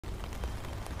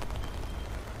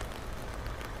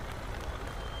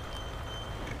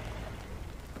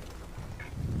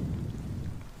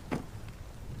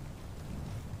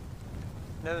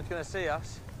No one's going to see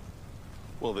us.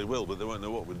 Well, they will, but they won't know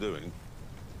what we're doing.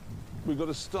 We've got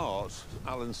to start,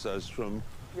 Alan says, from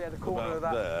the corner about of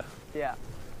that. there. Yeah.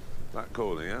 That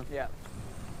corner, yeah? Yeah.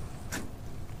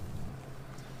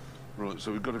 Right,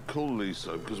 so we've got to call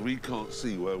Lisa because we can't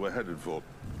see where we're headed for.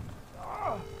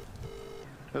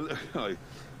 Hi.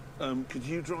 Could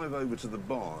you drive over to the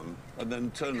barn and then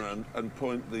turn around and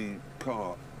point the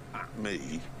car at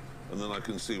me, and then I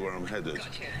can see where I'm headed?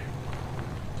 Gotcha.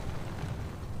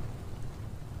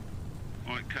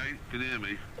 All right, Kate, can you hear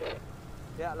me?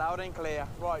 Yeah, loud and clear.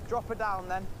 Right, drop her down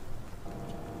then.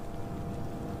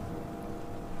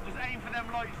 Just aim for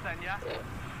them lights then, yeah?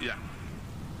 Yeah.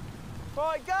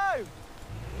 Right, go!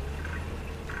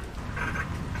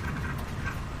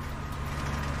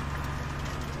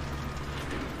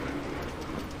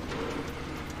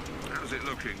 How's it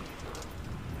looking?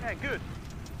 Yeah, good.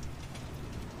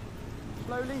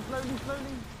 Slowly, slowly, slowly.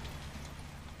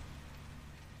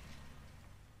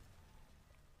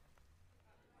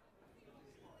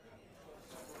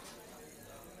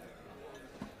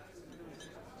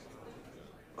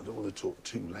 I don't want to talk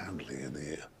too loudly in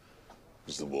here,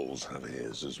 because the walls have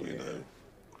ears, as we know.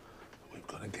 We've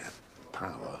got to get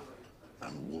power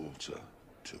and water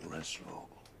to the restaurant.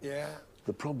 Yeah.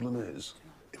 The problem is,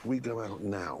 if we go out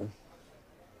now,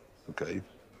 OK,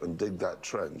 and dig that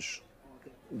trench,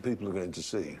 people are going to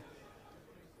see.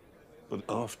 But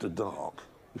after dark,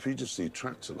 if you just see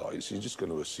tractor lights, you're just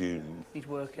going to assume... He's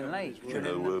working late. You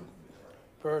know,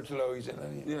 fertilising,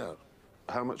 ain't it? yeah.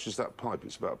 How much is that pipe?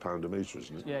 It's about £1 a metre,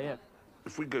 isn't it? Yeah, yeah.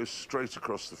 If we go straight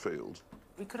across the field...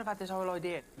 We could have had this whole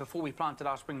idea before we planted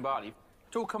our spring barley.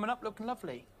 It's all coming up looking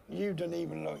lovely. You didn't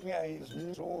even look,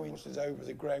 his horses over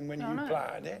the ground when you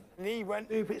planted it. And he went,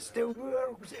 if it's still,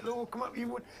 it'll all come up, you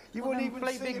wouldn't even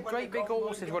see it. Great big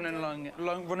horses running along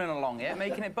it,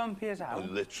 making it bumpy as hell. I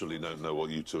literally don't know what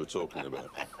you two are talking about.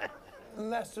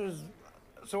 Unless there's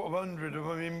sort of 100 of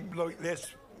them in like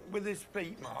this, with his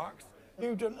feet marks.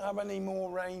 You don't have any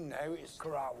more rain now, it's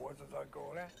corral wood, as I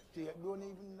call it. You wouldn't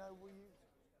even know where you...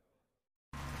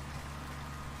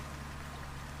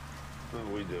 How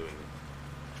are we doing?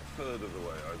 Third of the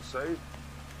way, I'd say.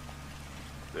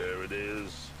 There it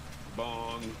is.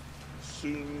 Barn,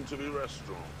 soon to be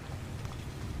restaurant.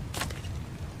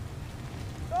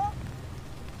 Oh!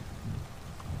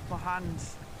 My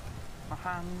hands. My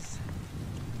hands.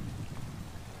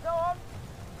 Go on.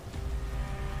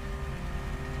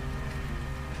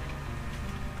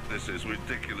 This is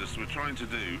ridiculous. We're trying to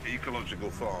do ecological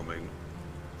farming,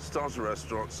 start a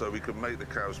restaurant so we can make the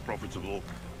cows profitable,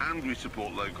 and we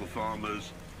support local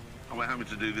farmers. And we're having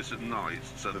to do this at night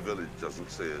so the village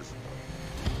doesn't see us.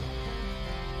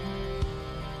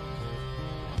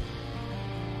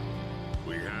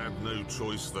 We had no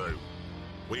choice, though.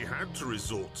 We had to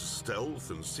resort to stealth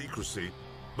and secrecy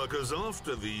because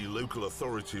after the local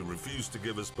authority refused to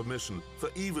give us permission for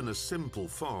even a simple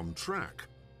farm track,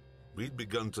 we'd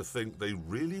begun to think they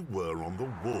really were on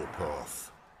the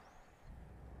warpath.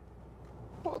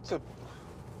 What the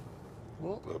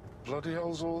bloody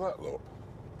hell's all that lot?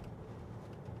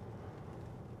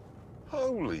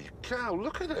 Holy cow,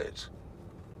 look at it.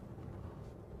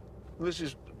 This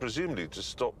is presumably to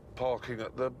stop parking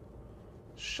at the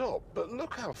shop, but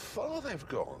look how far they've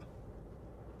gone.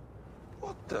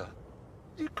 What the?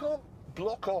 You can't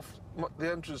block off the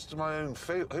entrance to my own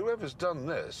field. Whoever's done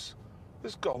this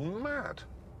has gone mad.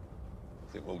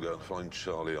 I think we'll go and find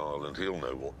Charlie Ireland. He'll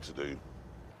know what to do.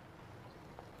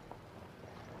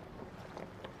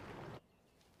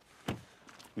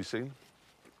 You seen?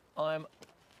 I'm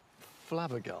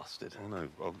flabbergasted. Oh,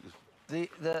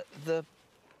 no.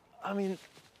 I mean,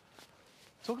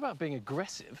 talk about being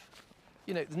aggressive.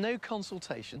 You know, no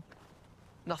consultation,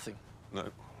 nothing. No.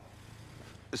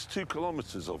 It's 2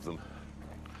 kilometres of them.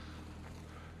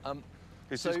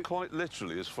 It is quite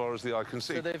literally as far as the eye can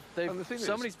see. So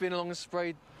somebody's been along and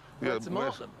sprayed where to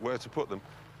mark them. Where to put them.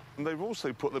 And they've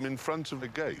also put them in front of the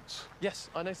gates. Yes,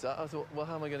 I noticed that. I thought, well,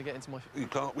 how am I going to get into my...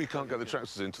 We can't get the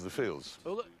tractors into the fields.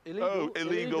 Oh, look,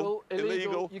 illegal.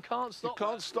 You can't stop there.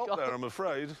 You can't stop there, I'm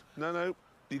afraid. No,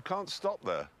 you can't stop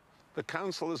there. The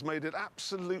council has made it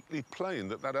absolutely plain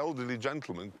that that elderly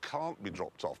gentleman can't be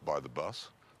dropped off by the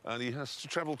bus, and he has to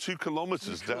travel 2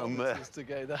 kilometres down there. To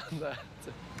go down there.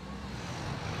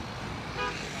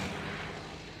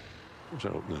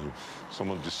 Gerald, no.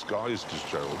 Someone disguised as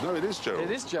Gerald. No, it is Gerald.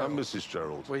 It is Gerald. And Mrs.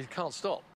 Gerald. Well, you can't stop.